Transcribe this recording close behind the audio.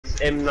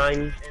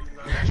M9.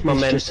 That's my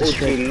man just a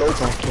straight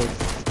crackhead.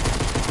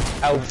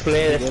 Al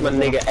Flair, that's my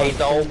nigga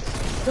Adolf.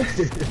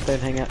 Don't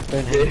hang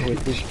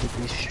with this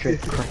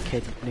straight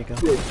crackhead nigga.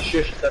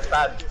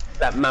 Schusterthadd,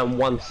 that man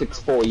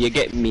 164, you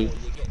get me?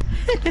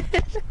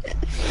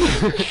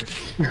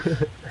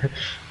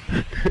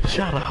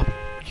 Shut up,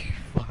 you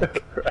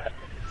fuck.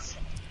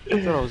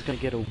 I thought I was gonna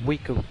get a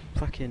week of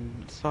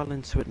fucking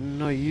silence with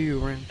no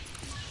you around.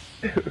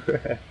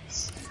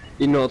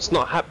 You know, it's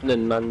not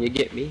happening, man, you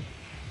get me?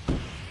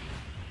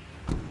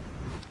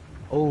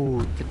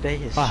 Oh, today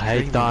is I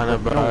hate Dino,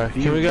 bro.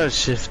 Can we go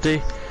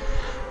Shifty?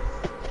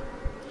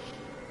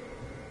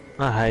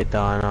 I hate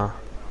Dino.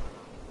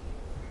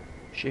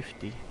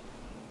 Shifty.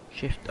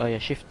 Oh yeah,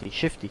 Shifty.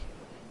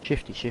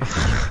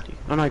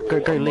 Oh no,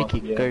 go Leaky,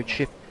 yeah. go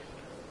Shift.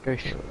 Go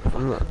Shift.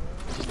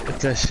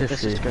 Go Shifty.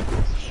 Let's just go.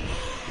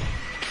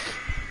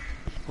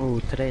 Oh,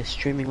 today is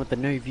streaming with the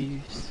no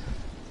views.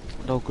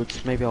 No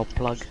goods, maybe I'll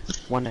plug.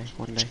 One day.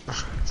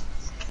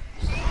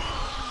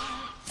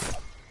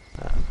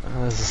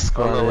 There's a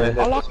squad there.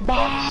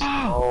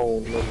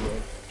 Oh, no.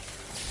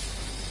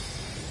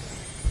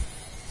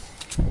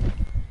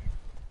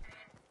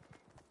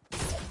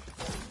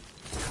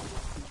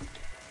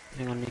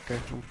 Hang on, Nico,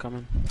 I'm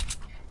coming.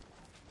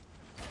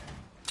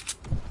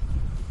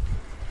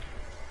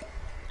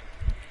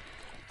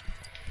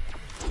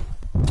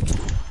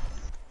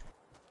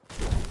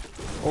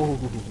 Oh.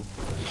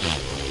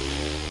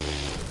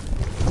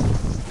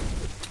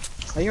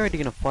 Are you already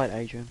gonna fight,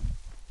 Adrian?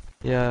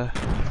 Yeah.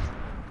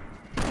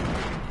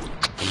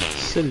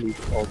 Silly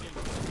dog.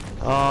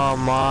 Oh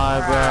my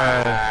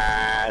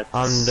bro.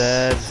 I'm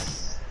dead.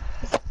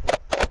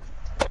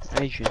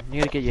 Adrian, you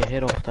gotta get your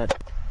head off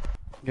that.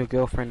 Your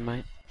girlfriend,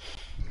 mate.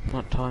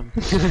 Not time.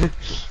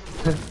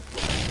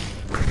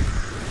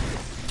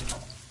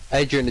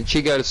 Adrian, did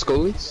she go to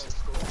schoolies?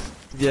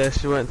 Yeah,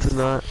 she went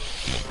tonight.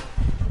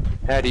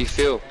 How do you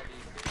feel?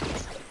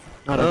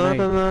 I don't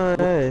know.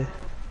 Hey.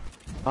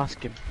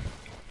 Ask him.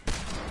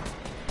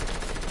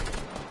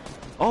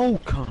 Oh,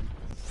 cunt.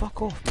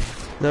 Fuck off, man.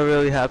 Not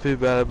really happy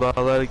about it, but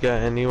I'll let it go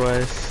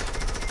anyways.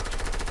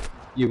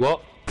 You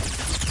what?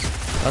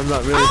 I'm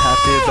not really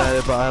happy about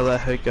it, but I let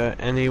her go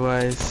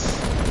anyways.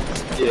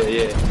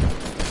 Yeah.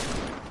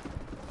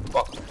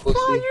 Fuck, pussy.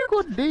 Oh, you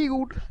got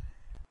dealed.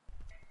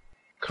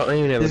 Can't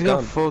even have He's a got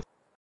gun. full.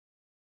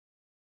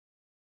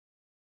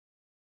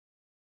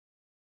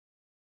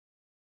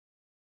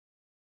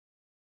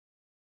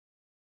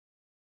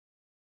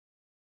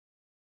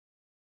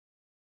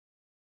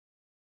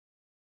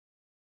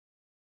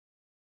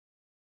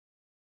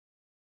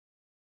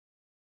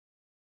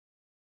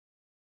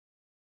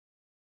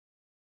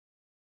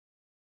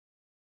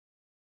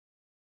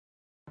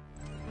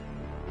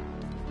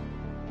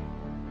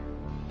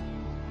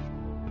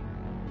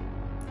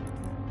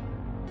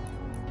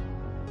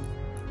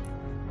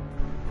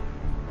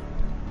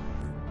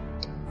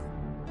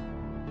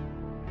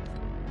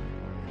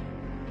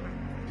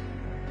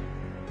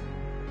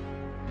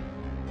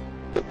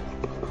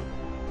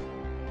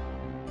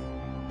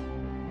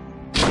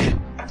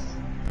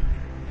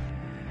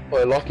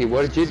 Boy, Lockie,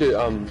 what did you do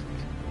on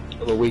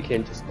the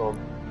weekend just gone?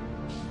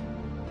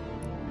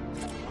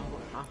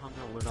 I hung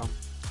out with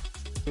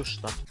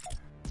Schuster.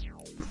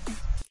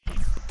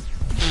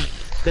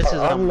 This is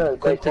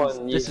Quentin's.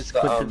 This is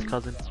Quentin's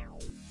cousin.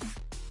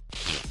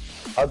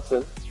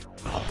 Hudson,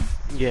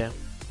 Yeah.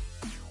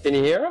 can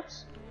you hear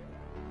us?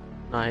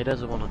 No, he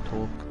doesn't want to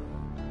talk.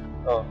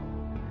 Oh.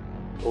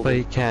 But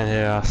he can't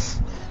hear us.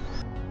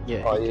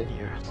 Yeah, Oh, he yeah. can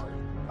hear us.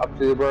 Up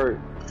to the bro.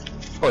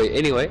 Oh, yeah,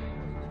 anyway.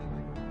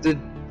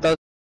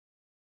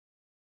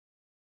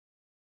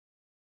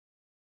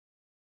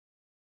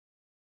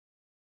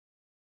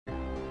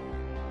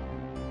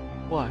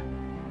 Why?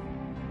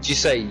 Did you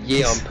say,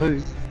 yeah, I'm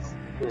poo?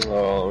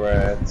 Oh,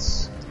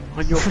 rats.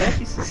 On your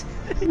face?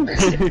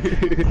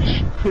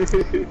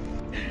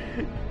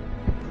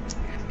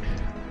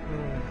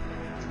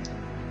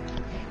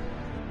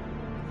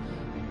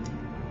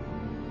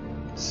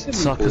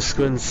 Soccer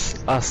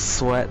skins are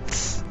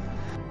sweats.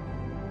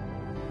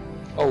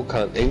 Oh,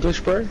 can't English,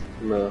 bro?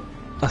 No.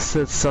 I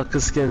said soccer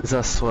skins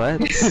are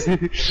sweats.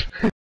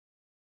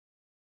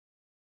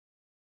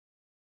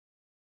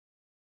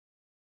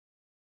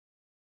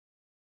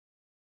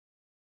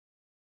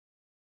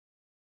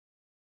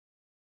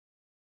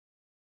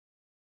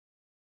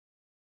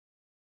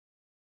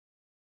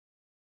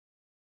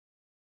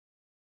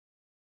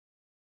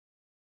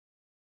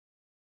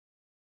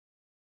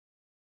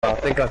 I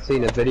think I've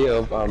seen a video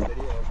of, I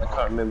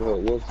can't remember who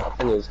it was, I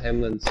think it was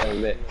Hamlin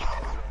saying that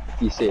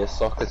if you see a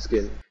soccer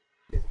skin,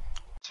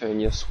 turn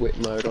your sweat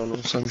mode on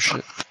or some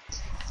shit.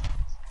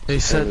 Who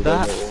said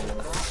that?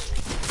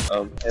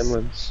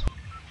 Hamlin's.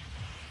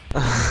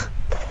 Oh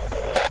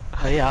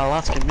yeah, I'll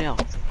ask him now.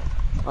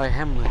 Oh,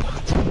 Hamlin.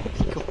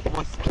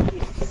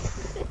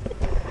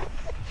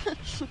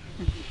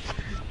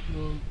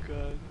 Oh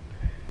god.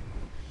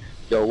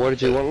 Yo, what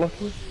did you want,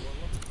 Lucky?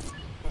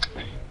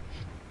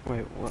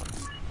 Wait, what?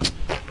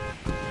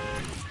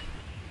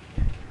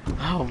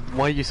 Oh,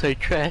 why are you so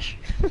trash?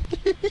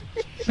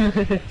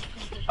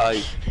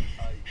 I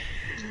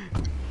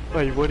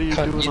Wait, what are you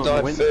Cunt, doing you on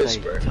died Wednesday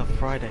first, bro. till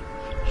Friday?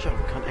 Shut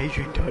up, cunt.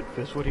 Adrian died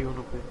first. What are you on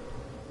about?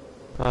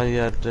 Oh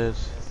yeah, it did.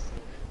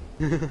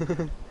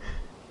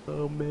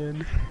 Oh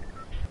man.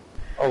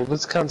 Oh,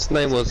 this cunt's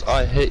name was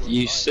I Hit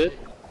You Sid.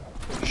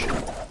 You got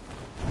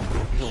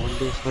one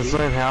less, Let's G?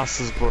 learn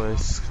houses,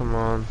 boys. Come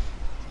on.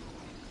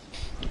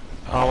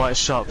 Oh wait,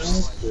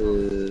 shops.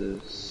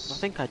 I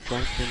think I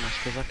drank too much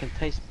because I can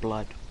taste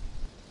blood.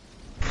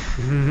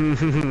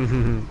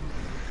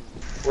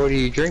 What are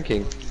you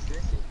drinking?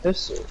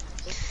 Piss?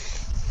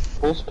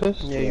 Horse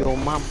piss? Yeah, your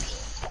mum.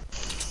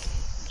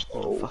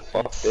 Oh, fuck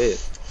fuck that.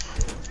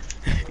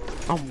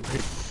 I'm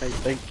good. Hey,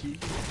 thank you.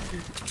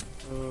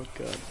 Oh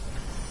god.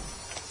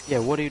 Yeah,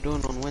 what are you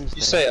doing on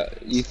Wednesday?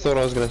 You thought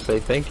I was gonna say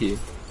thank you.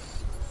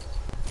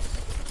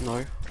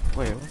 No.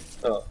 Wait, what?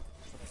 Oh. What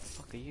the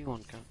fuck are you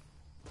on, cunt?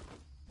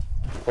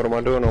 What am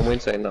I doing on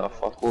Wednesday? Nah,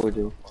 fuck all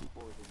you.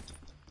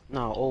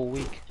 No, all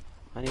week.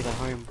 I need a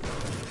home.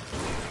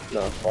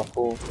 Nah, fuck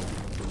all.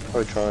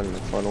 I'll try and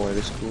find a way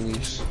to school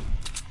these.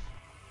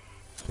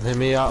 Hit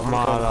me up,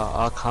 Marla.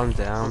 I'll come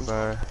down,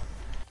 bro.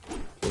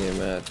 Yeah,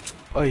 man.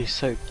 Oh, he's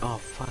so. Oh,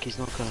 fuck, he's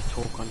not gonna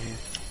talk on here.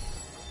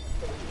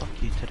 Fuck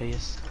you,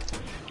 Thaddeus.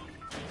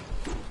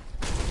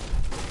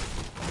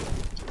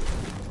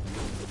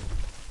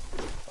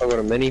 I got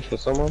a mini for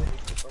someone.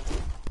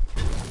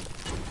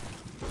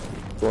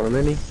 You want a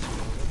mini?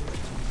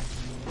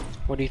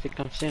 What do you think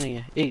I'm standing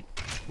here? Eat.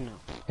 No.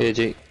 Here,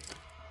 G.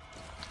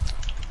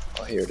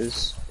 Oh, here it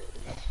is.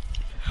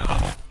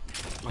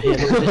 Oh, here,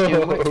 look at this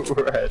deal.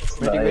 Rats,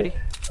 Ready, no. ready?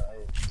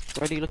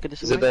 Ready, look at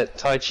this. Is it that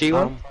Tai Chi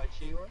one?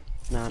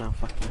 No,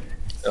 fuck no.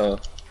 Oh,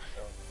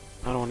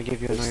 I don't want to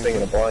give you I a was no.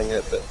 thinking of buying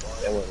it, but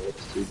that one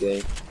looks too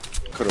gay.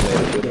 Could've made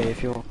it Yeah, good.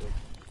 if you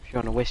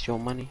want to waste your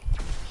money.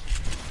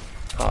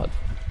 Hard.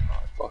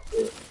 Fuck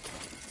it.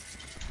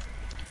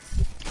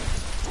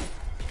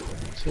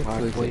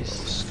 Alright,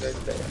 boys.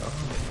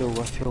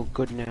 I feel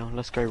good now.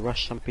 Let's go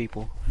rush some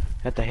people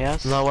at the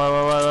house. No,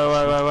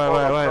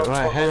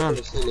 wait, hang on.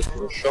 Just looking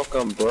for a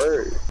shotgun,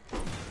 bro.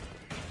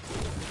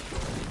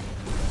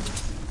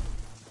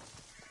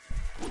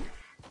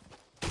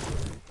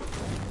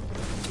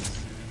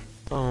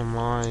 Oh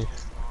my.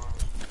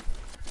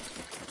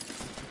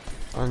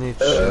 I need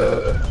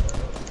shit.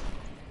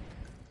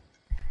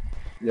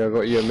 Yeah, I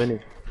got you a mini.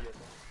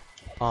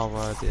 Oh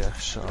right, yeah,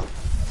 sure.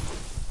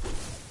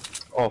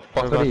 Oh fuck,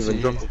 I What about didn't even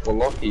you? drop it for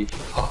Lockie.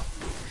 Fuck.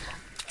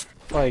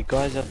 Oi,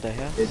 guys at the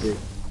house. Yeah, dude.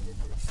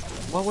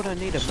 Why would I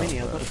need a mini?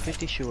 I got a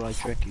 50 shoe I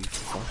trick you.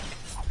 Fuck.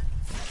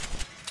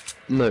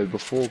 No,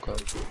 before gun.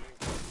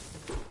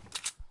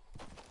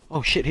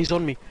 Oh shit, he's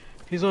on me.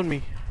 He's on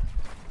me.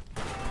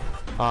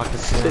 Oh, I can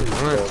see him. I'm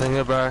gonna think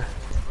it, bro.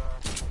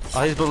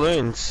 Oh, he's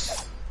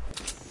balloons.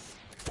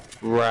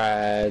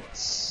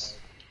 Rats.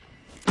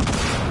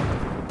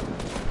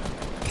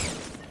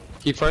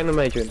 Keep throwing them,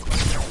 Adrian.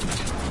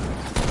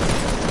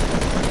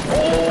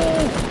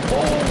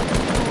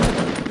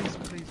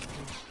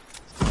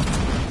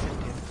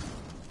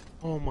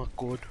 Oh my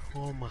god.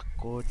 Oh my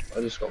god.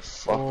 I just got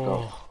fucked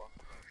up.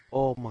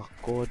 Oh my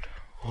god.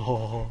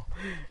 Oh.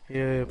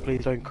 Yeah,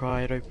 please don't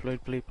cry.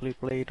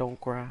 Please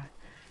don't cry.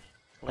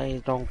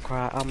 Please don't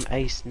cry. I'm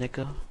ace,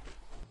 nigga.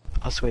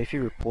 I swear, if he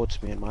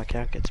reports me and my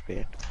account gets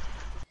banned,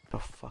 the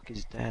fuck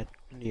is that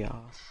in the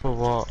ass? For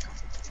what?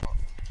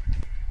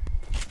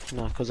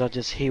 No, cause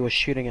he was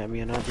shooting at me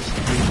and I just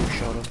evil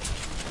shot him.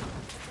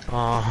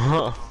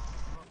 Oh.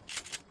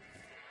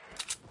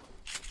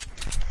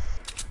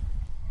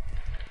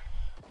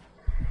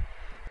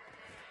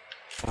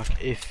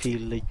 Fuck, if he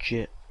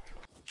legit.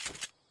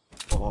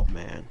 Oh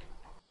man.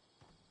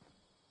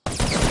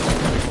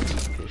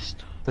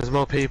 Pissed. There's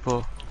more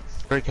people.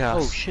 Brick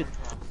house. Oh shit.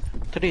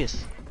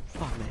 Thaddeus.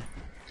 Oh man.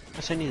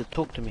 Guess I need to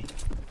talk to me.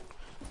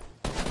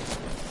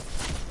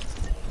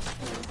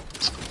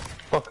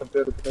 Fuck, I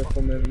better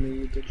perform over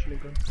me, you bitch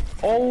nigga.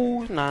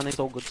 Oh, nah, it's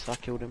all good, so I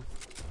killed him.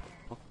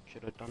 Oh,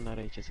 should have done that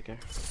ages ago.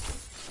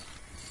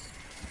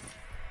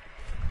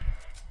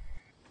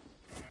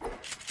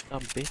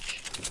 Dumb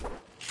bitch.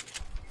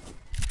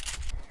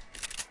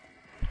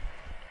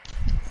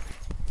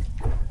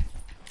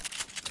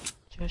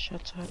 Just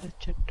outside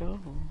at your door.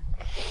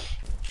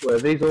 Well,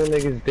 these all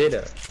niggas dead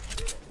at?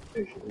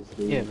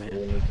 Yeah,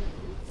 man.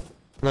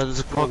 No,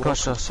 there's a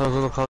podcast. Someone's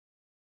on the call.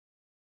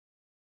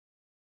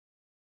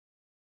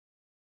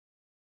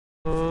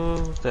 Oh,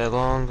 they're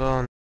long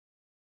gone.